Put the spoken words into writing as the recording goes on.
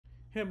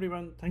Hey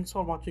everyone, thanks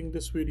for watching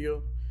this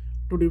video.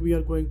 Today we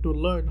are going to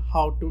learn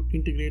how to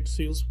integrate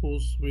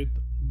Salesforce with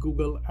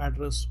Google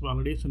Address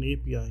Validation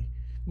API.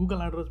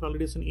 Google Address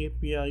Validation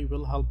API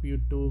will help you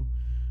to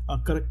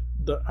correct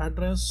the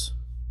address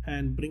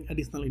and bring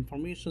additional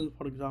information.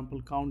 For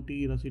example,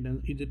 county,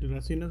 residence, is it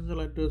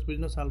residential address,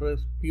 business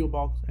address, PO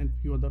box, and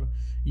few other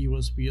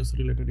USPS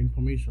related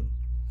information.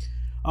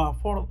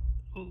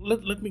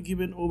 Let me give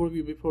an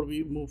overview before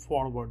we move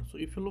forward. So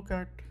if you look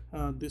at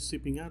this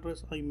shipping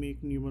address, I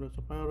make numerous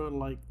of error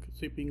like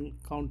shipping,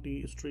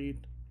 county, street,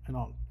 and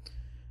all.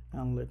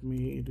 And let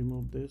me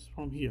remove this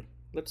from here.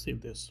 Let's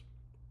save this.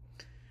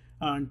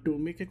 And to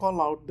make a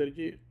call out, there is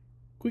a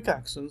quick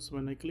actions.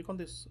 When I click on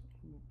this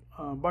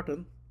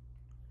button,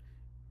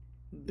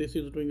 this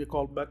is doing a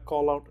callback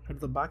call out at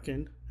the back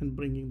end and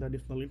bringing the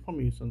additional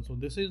information. So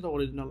this is the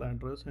original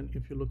address, and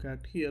if you look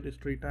at here, the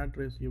street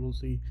address, you will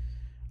see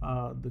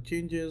the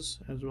changes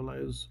as well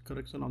as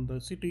correction on the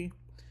city,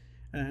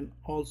 and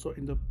also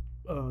in the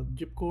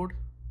zip code,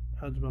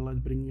 as well as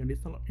bringing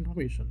additional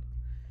information.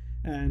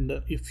 And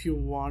if you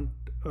want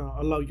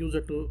allow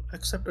user to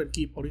accept and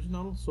keep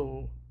original,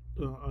 so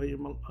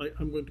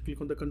I'm going to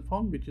click on the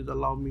confirm, which is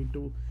allow me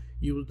to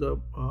use the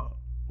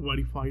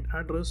verified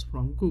address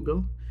from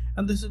Google.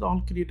 And this is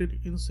all created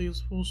in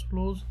Salesforce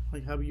flows. I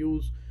have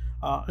used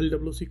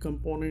LWC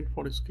component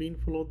for a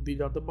Screenflow. These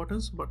are the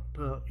buttons, but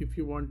if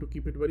you want to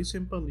keep it very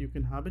simple, you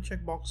can have a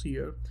checkbox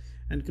here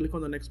and click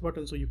on the next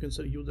button. So you can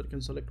say user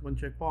can select one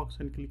checkbox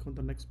and click on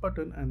the next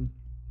button, and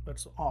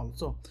that's all.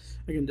 So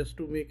again, just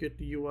to make it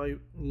UI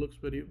looks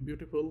very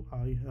beautiful,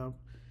 I have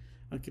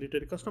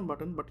created a custom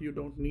button, but you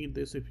don't need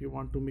this if you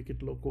want to make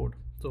it low code.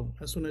 So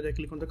as soon as I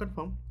click on the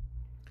confirm,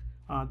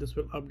 this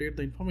will update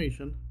the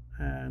information.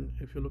 And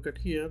if you look at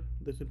here,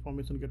 this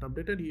information get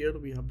updated here.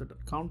 We have the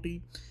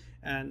county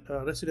and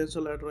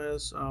residential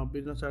address,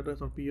 business address,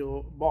 or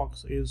PO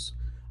box is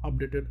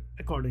updated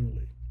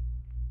accordingly.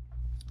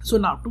 So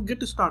now to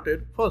get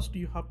started, first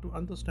you have to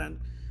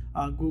understand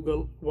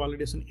Google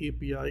Validation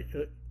API.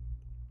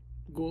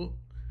 Go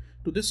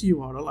to this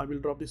URL. I will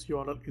drop this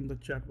URL in the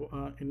chat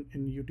in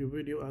YouTube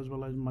video as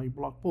well as my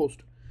blog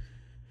post,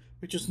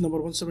 which is number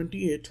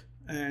 178.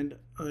 And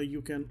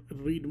you can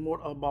read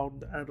more about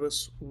the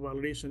address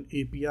validation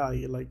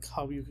API, like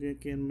how you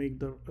can make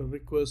the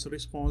request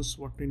response,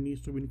 what it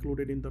needs to be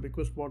included in the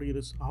request body,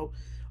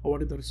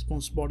 what is the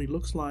response body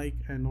looks like,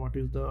 and what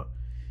is the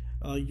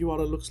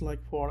URL looks like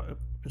for a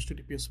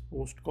HTTPS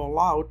post call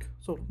out.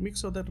 So make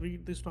sure that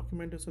read this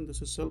documentation.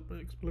 This is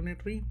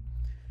self-explanatory.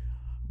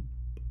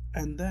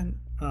 And then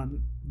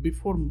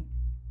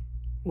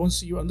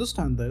once you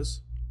understand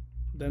this,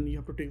 then you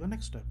have to take the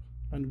next step.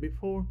 And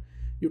before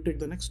you take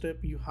the next step,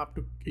 you have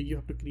to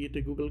create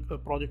a Google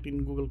project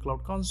in Google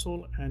Cloud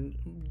Console and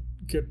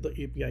get the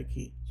API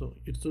key. So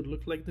it should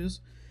look like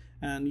this,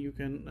 and you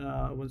can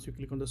once you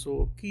click on the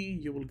show key,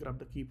 you will grab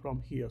the key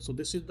from here. So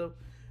this is the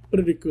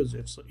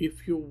prerequisite. So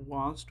if you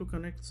want to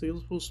connect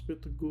Salesforce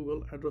with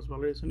Google Address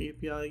Validation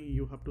API,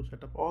 you have to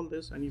set up all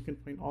this, and you can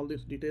find all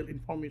this detailed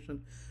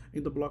information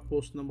in the blog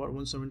post number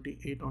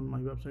 178 on my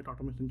website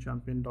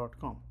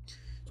automationchampion.com.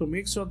 So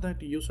make sure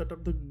that you set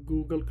up the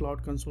Google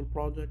Cloud Console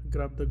project,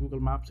 grab the Google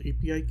Maps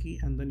API key,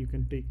 and then you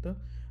can take the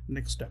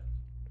next step.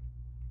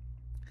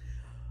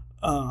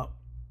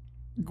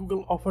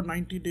 Google offer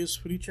 90 days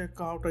free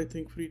checkout. I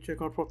think free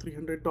checkout for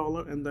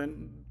 $300, and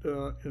then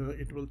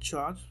it will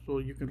charge. So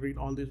you can read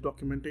all this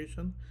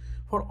documentation.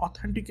 For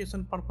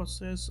authentication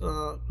purposes,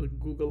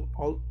 Google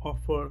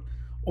offer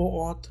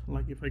OAuth.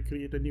 Like if I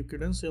create a new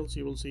credentials,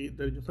 you will see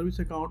there is a service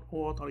account,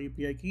 OAuth, or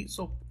API key.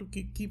 So to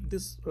keep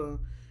this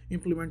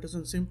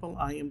implementation simple,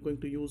 I am going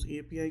to use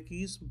API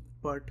keys,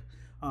 but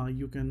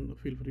you can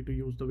feel free to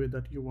use the way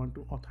that you want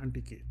to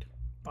authenticate.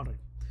 All right.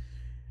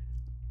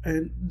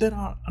 And there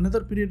are another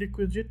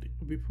prerequisite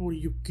before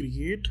you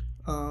create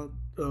the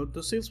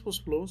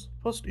Salesforce flows.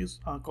 First is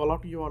call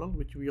out URL,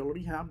 which we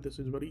already have. This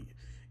is very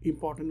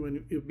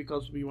important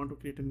because we want to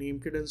create a name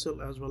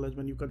credential as well as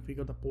when you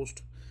configure the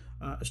post,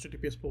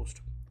 HTTPS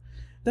post.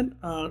 Then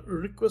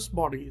request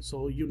body.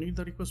 So you need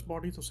the request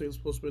body. So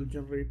Salesforce will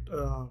generate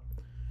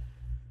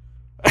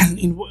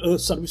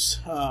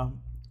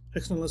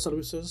external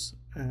services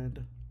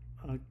and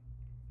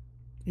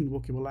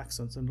invocable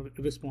actions and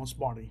response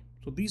body.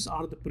 So these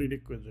are the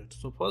prerequisites.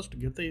 So first,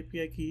 get the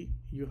API key.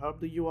 You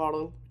have the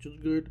URL, which is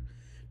good.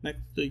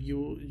 Next,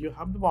 you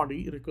have the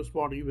body, request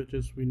body, which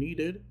is we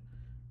needed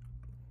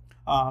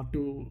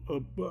to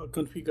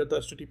configure the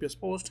HTTPS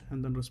post,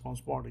 and then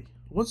response body.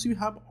 Once you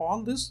have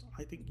all this,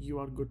 I think you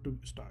are good to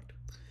start.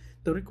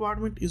 The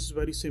requirement is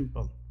very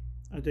simple,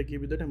 as I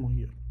gave you the demo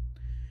here.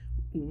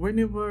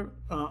 Whenever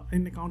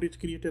an account is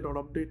created or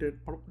updated,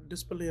 or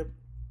display a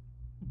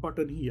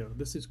button here.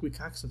 This is quick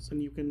access,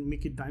 and you can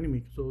make it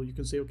dynamic. So you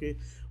can say, okay,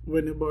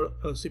 whenever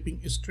a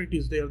shipping street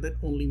is there, then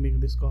only make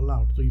this call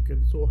out. So you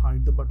can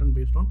hide the button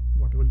based on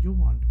whatever you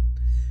want.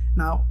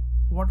 Now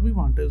what we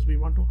want is we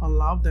want to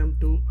allow them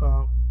to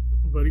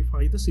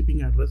verify the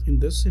shipping address in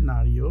this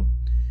scenario,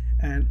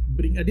 and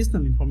bring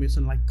additional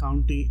information like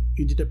county,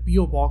 is it a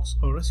PO box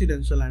or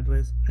residential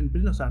address and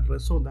business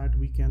address, so that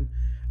we can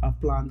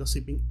plan the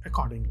shipping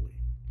accordingly.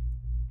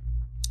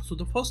 So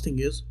the first thing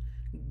is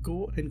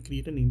go and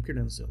create a name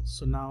credential.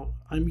 So now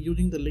I'm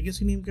using the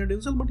legacy name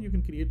credential, but you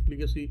can create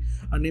legacy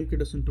name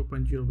credential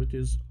 2.0, which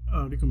is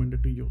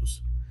recommended to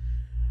use.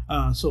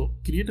 So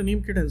create a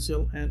name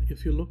credential, and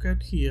if you look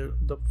at here,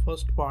 the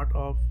first part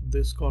of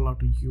this call out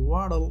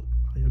URL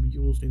I have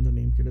used in the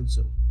name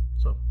credential.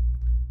 So,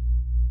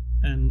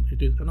 and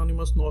it is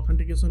anonymous, no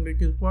authentication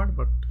required,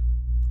 but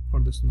for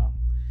this now.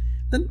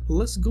 Then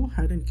let's go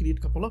ahead and create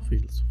a couple of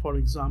fields. For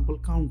example,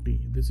 county,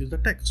 this is the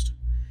text.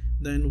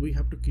 Then we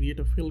have to create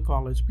a field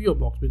called as PO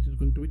box, which is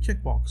going to be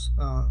checkbox.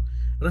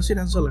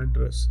 Residential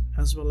address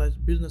as well as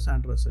business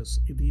addresses,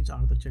 these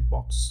are the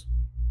checkbox.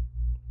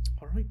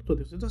 All right, so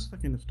this is the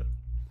second step.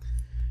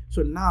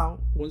 So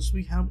now once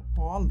we have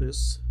all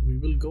this, we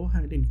will go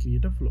ahead and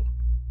create a flow.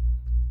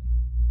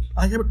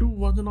 I have two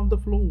versions of the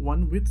flow,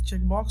 one with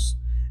checkbox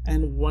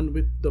and one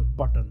with the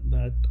button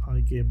that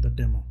I gave the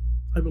demo.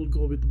 I will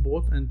go with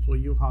both and show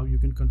you how you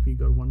can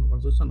configure one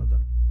versus another.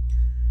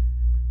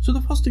 So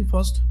the first thing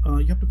first,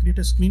 you have to create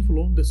a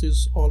Screenflow. This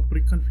is all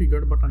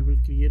pre-configured, but I will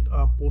create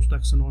a post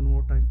action one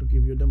more time to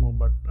give you a demo,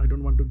 but I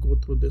don't want to go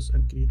through this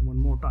and create one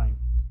more time,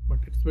 but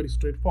it's very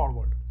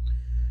straightforward.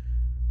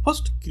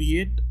 First,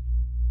 create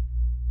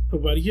a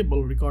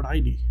variable record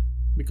ID,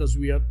 because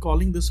we are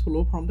calling this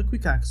flow from the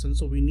quick action,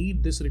 so we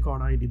need this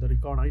record ID, the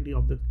record ID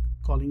of the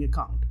calling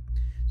account.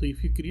 So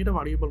if you create a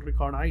variable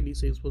record ID,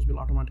 Salesforce will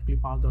automatically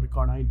pass the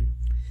record ID.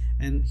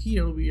 And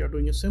here we are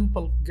doing a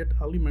simple get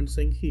element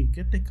saying, hey,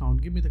 get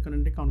account, give me the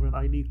current account where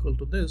ID equal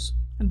to this,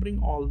 and bring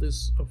all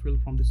this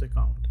field from this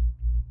account.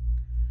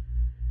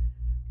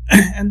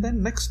 And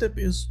then next step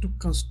is to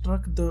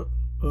construct the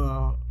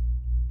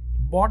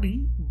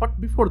body, but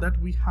before that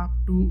we have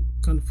to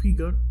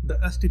configure the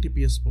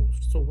HTTPS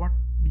post. So what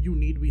you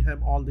need, we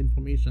have all the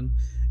information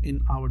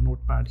in our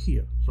notepad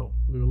here, so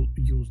we will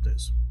use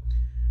this.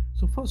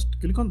 So first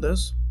click on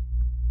this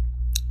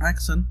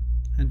action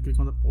and click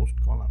on the post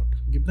call out.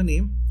 Give the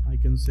name, I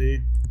can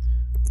say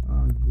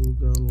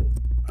Google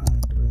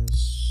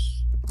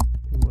address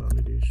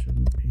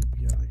validation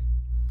API,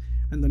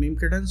 and the name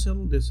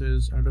credential, this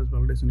is address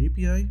validation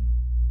API.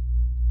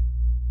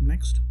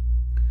 Next,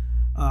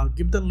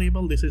 give the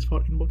label, this is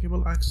for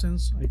invocable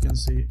actions, I can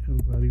say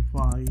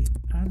verify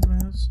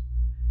address,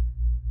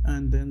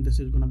 and then this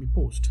is going to be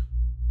post.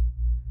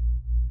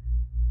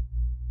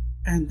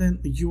 And then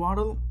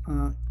URL,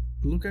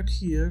 look at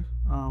here,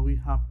 we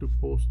have to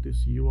post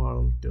this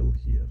URL till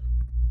here,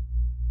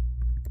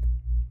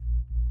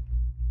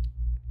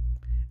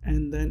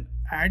 and then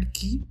add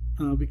key,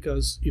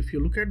 because if you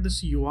look at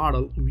this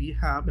URL, we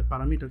have a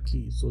parameter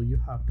key, so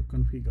you have to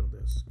configure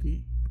this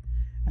key,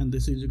 and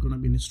this is going to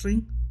be in a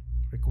string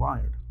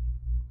required.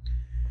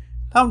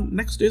 Now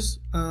next is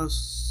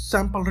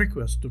sample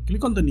request. To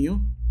click on the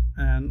new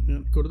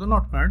and go to the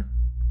notepad,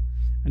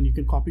 and you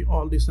can copy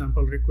all the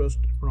sample request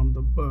from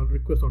the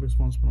request or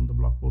response from the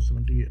blog post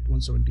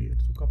 178.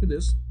 So copy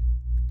this,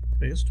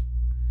 paste,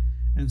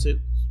 and say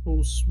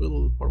post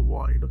will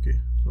provide. Okay,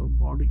 so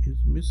body is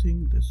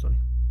missing this, sorry.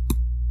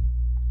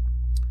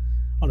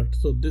 All right,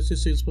 so this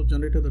is Salesforce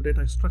generated the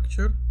data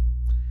structure,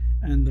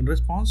 and then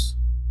response.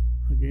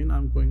 Again,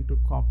 I'm going to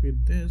copy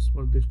this,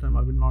 but this time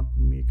I will not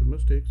make a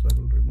mistake, so I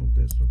will remove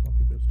this. So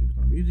copy paste is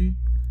going to be easy.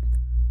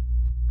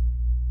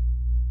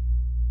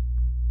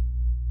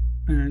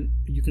 And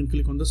you can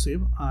click on the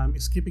save. I'm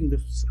skipping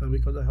this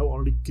because I have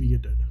already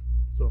created.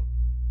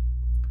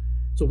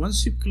 So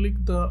once you click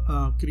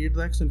the create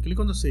the action, click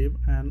on the save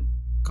and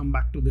come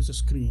back to this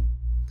screen.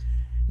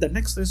 The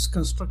next is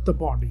construct the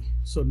body.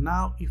 So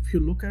now if you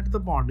look at the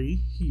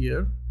body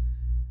here,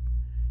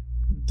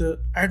 the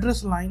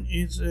address line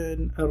is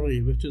an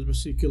array, which is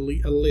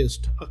basically a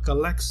list, a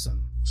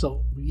collection.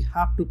 So we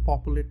have to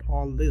populate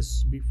all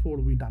this before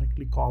we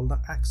directly call the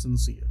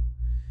actions here.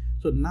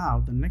 So now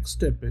the next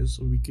step is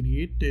we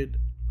created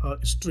a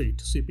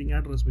street shipping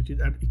address, which is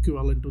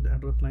equivalent to the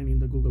address line in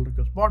the Google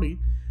request body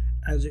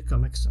as a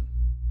collection.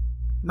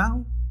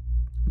 Now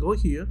go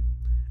here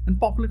and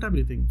populate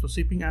everything. So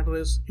shipping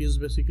address is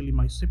basically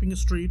my shipping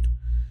street,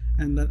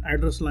 and then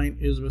address line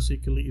is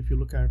basically, if you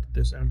look at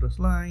this address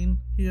line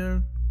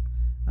here,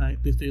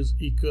 this is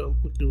equal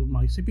to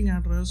my shipping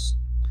address.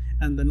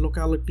 And then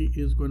locality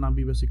is going to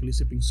be basically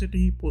shipping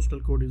city, postal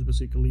code is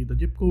basically the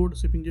zip code,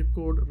 shipping zip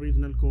code,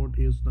 regional code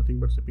is nothing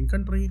but shipping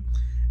country,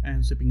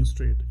 and shipping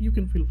state. You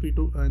can feel free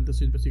to, and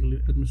this is basically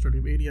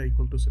administrative area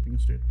equal to shipping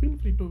state. Feel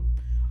free to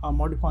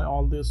modify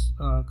all this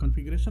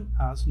configuration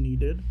as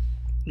needed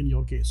in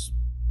your case,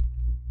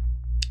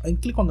 and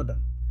click on the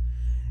done.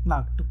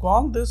 Now to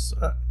call this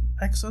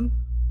action,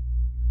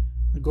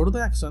 go to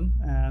the action,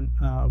 and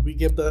we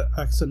give the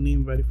action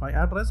name verify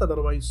address.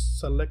 Otherwise,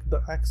 select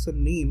the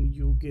action name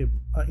you give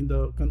in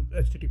the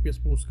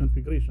HTTPS post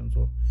configuration.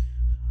 So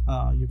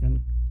you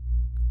can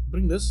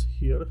bring this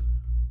here,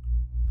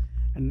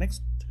 and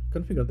next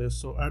configure this.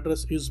 So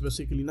address is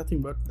basically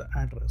nothing but the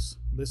address.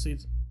 This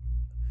is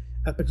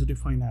apex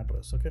define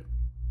address. Okay,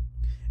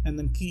 and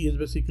then key is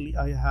basically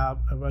I have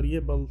a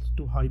variable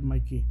to hide my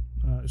key,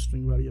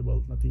 string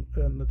variable, nothing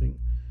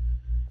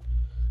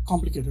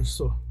complicated.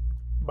 So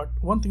but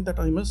one thing that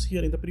I missed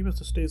here in the previous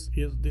stage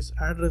is this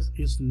address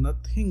is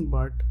nothing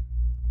but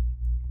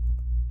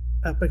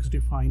apex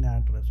define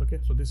address. Okay,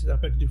 so this is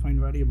apex define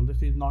variable.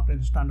 This is not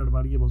a standard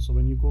variable, so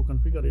when you go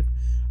configure it,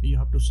 you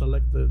have to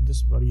select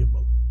this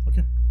variable.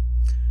 Okay,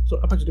 so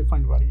apex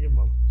define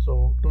variable.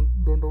 So don't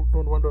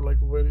wonder like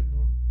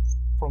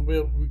from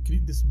where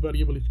this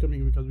variable is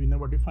coming, because we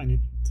never define it.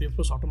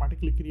 Salesforce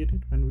automatically create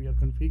it when we are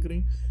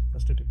configuring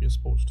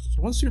HTTPS post.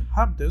 So once you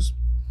have this,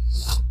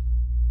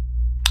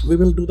 we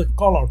will do the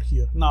call out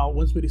here. Now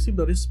once we receive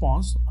the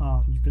response,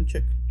 you can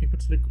check if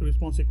it's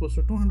response equals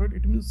to 200,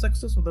 it means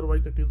success,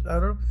 otherwise it is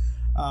error.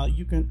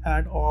 You can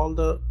add all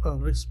the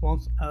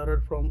response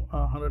error from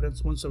 100 and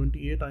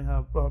 178. I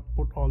have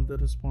put all the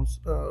response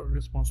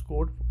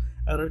code,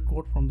 error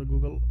code from the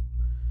Google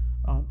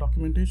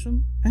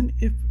documentation. And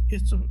if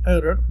it's an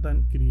error,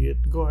 then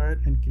go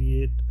ahead and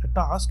create a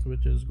task,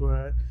 which is go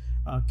ahead,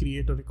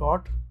 create a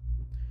record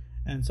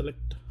and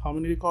select how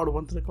many record,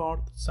 one record,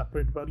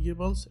 separate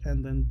variables,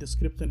 and then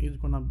description is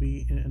gonna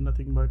be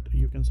nothing but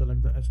you can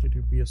select the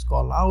HTTPS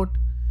call out,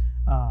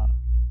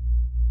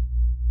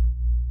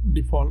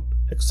 default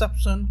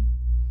exception,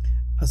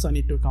 assign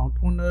it to account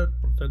owner,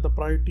 set the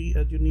priority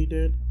as you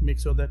needed, make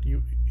sure that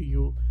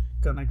you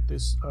connect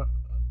this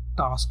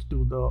task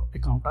to the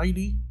account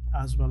ID,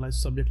 as well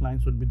as subject line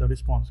should be the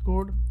response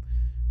code.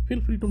 Feel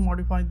free to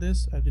modify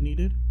this as you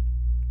needed.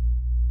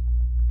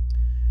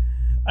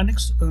 And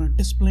next,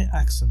 display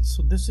actions.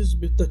 So this is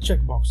with the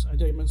checkbox.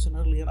 As I mentioned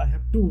earlier, I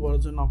have two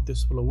versions of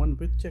this flow, one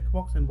with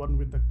checkbox and one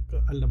with the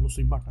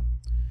LWC button.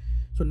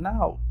 So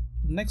now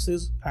next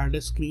is add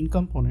a screen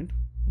component.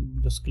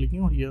 Just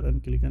clicking on here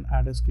and click on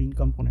add a screen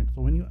component.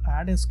 So when you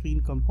add a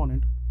screen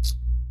component,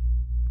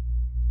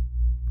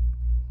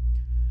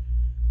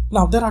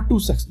 now there are two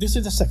sections. This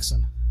is a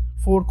section,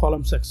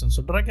 4-column section.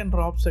 So drag and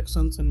drop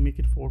sections and make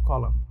it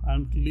 4-column.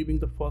 I'm leaving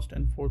the first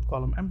and fourth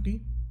column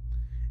empty.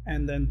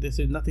 And then this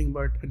is nothing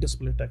but a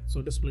display text.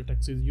 So display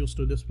text is used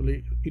to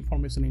display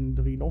information in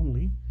the read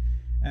only.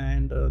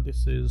 And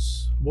this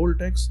is bold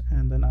text.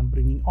 And then I'm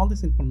bringing all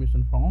this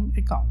information from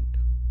account.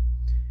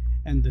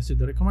 And this is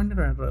the recommended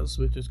address,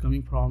 which is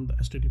coming from the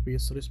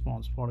HTTPS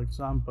response. For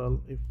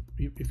example,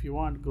 if you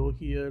want, go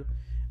here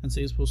and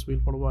Salesforce will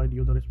provide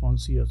you the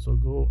response here. So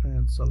go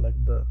and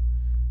select the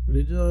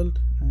result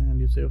and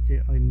you say,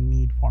 okay, I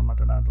need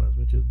formatted address,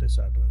 which is this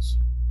address.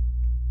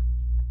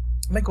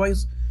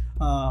 Likewise,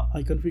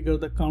 I configure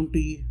the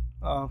county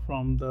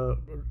from the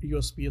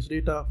USPS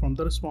data from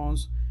the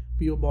response,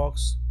 PO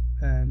box,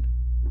 and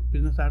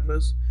business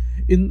address.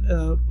 In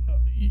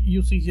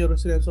you see here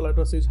residential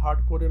address is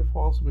hard-coded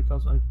false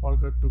because I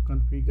forgot to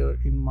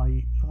configure in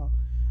my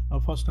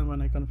first time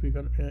when I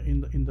configured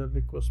in the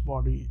request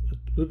body,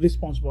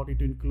 response body,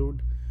 to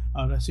include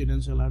a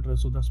residential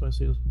address. So that's why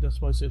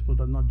Salesforce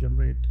does not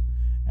generate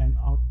an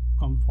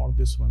outcome for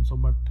this one. So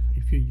but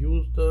if you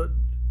use the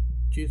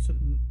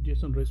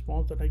JSON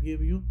response that I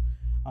gave you,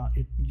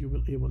 you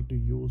will able to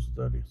use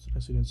the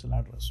residential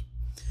address.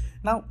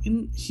 Now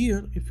in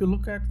here, if you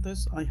look at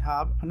this, I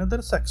have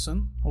another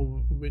section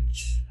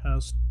which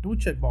has two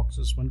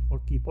checkboxes, one for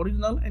keep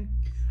original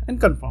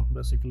and confirm.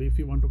 Basically, if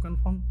you want to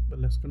confirm, well,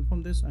 let's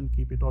confirm this and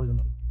keep it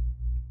original.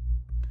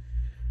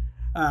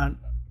 And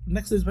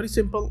next is very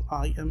simple.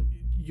 I am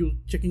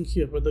checking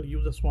here whether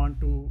users want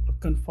to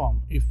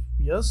confirm. If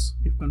yes,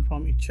 if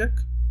confirm is check,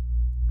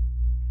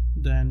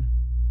 then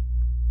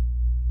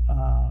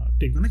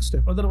take the next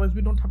step. Otherwise,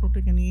 we don't have to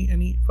take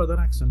any further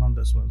action on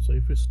this one. So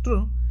if it's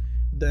true,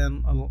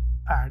 then I'll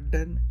add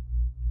an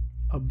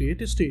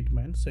update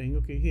statement saying,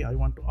 okay, hey, I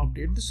want to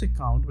update this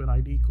account where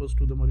ID equals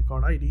to the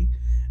record ID,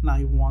 and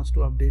I want to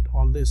update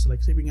all this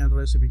like shipping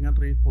address,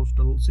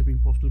 postal, shipping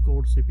postal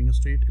code, shipping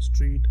street,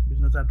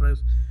 business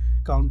address,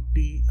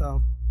 county,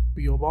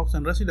 PO box,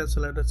 and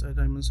residential address. As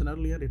I mentioned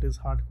earlier, it is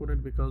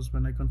hard-coded because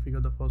when I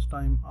configure the first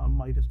time,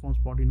 my response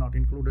body not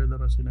included the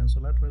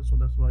residential address, so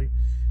that's why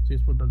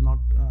Salesforce does not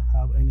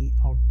have any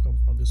outcome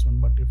for this one.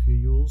 But if you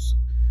use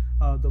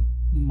the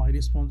my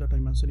response that I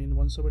mentioned in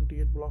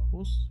 178 blog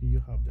post,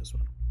 you have this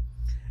one.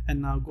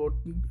 And now go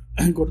to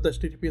the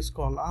HTTPS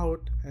call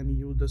out and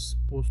use this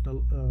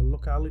postal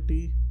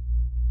locality.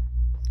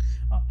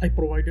 I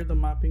provided the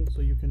mapping,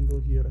 so you can go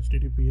here,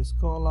 HTTPS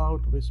call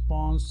out,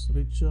 response,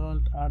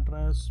 result,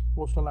 address,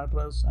 postal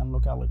address, and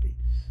locality.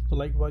 So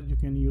likewise, you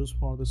can use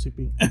for the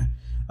shipping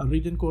a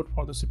region code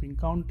for the shipping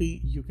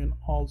county. You can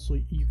also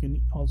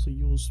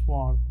use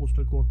for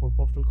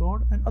postal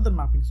code and other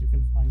mappings. You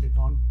can find it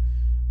on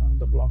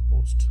the blog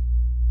post.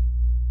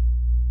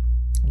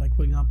 Like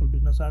for example,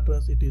 business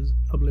address, it is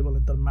available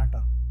in the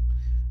meta.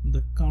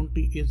 The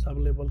county is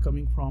available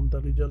coming from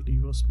the result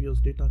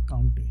USPS data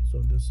county.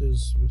 So this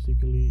is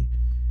basically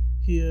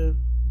here,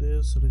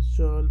 this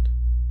result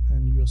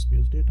and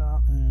USPS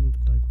data and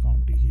type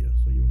county here.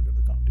 So you will get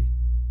the county.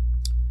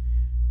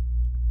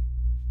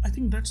 I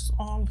think that's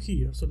all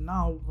here. So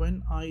now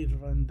when I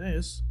run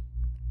this,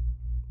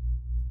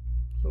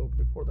 So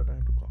before that I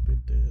have to copy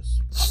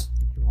this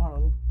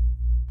URL.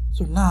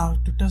 So now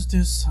to test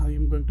this, I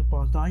am going to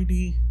pass the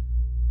ID.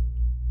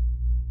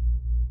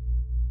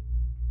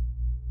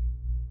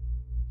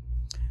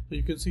 So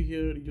you can see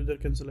here user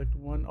can select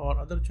one or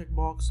other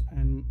checkbox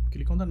and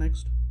click on the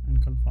next and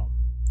confirm.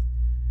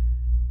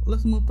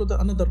 Let's move to the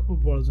another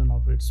version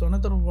of it. So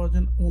another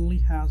version only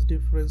has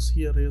difference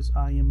here is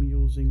I am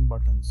using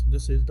buttons.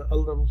 This is the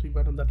LWC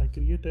button that I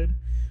created,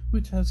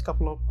 which has a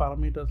couple of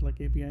parameters like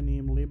API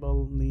name,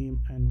 label, name,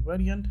 and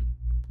variant.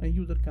 A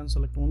user can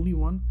select only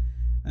one,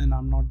 and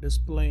I'm not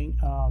displaying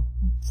a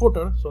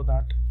footer so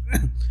that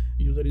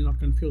user is not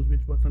confused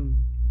which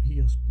button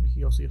he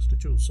or she has to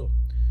choose. So,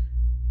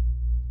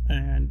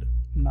 and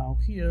now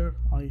here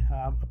I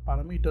have a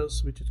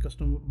parameters which is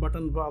custom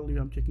button value.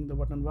 I'm checking the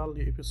button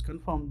value. If it's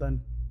confirmed,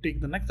 then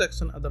take the next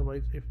action.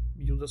 Otherwise, if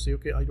user say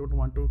okay, I don't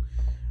want to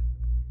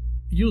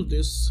use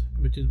this,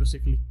 which is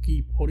basically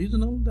keep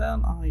original,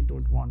 then I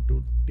don't want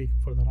to take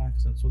further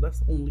action. So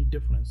that's the only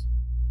difference.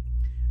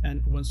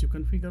 And once you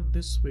configure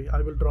this way,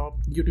 I will drop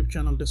YouTube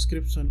channel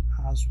description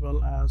as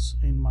well as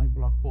in my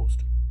blog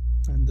post,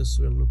 and this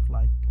will look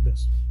like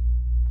this.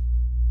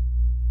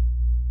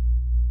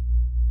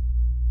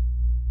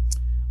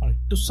 Alright,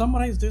 to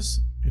summarize this,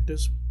 it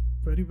is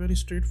very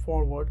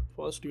straightforward.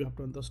 First, you have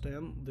to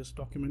understand this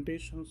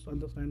documentation,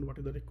 understand what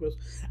is the request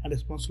and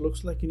response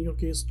looks like in your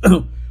case,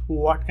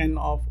 what kind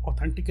of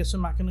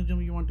authentication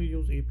mechanism you want to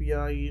use,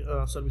 API,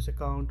 service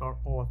account, or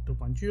OAuth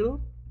 2.0,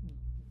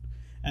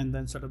 and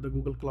then set up the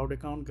Google Cloud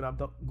account, grab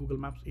the Google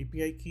Maps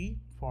API key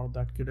for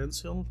that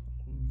credential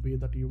way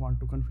that you want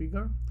to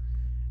configure,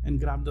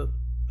 and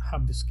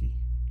have this key.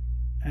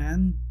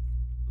 And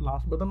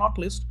last but not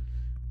least,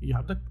 you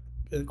have the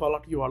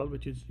callout URL,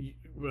 which is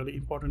very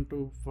important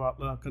to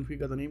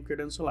configure the name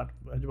credential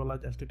as well as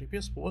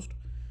HTTPS post,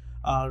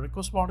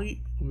 request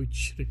body,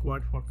 which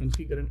required for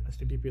configuring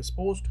HTTPS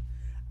post,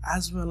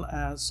 as well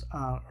as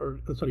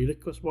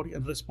request body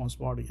and response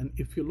body. And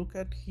if you look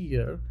at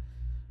here,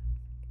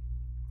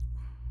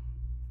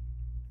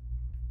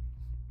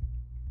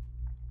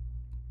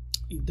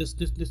 this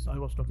I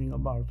was talking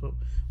about. So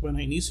when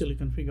I initially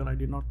configure, I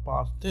did not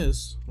pass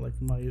this,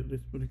 like my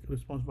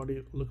response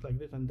body looks like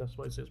this, and that's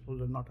why Salesforce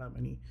does not have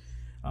any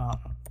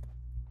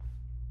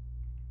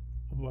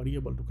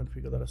variable to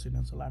configure the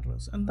residential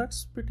address. And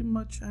that's pretty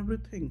much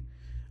everything.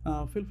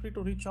 Feel free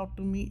to reach out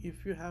to me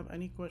if you have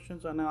any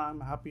questions, and I'm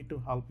happy to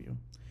help you.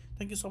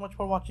 Thank you so much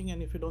for watching,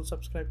 and if you don't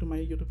subscribe to my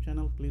YouTube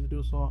channel, please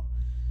do so.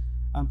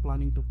 I'm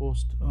planning to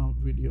post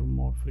video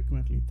more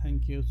frequently.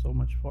 Thank you so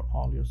much for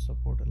all your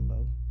support and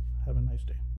love. Have a nice day.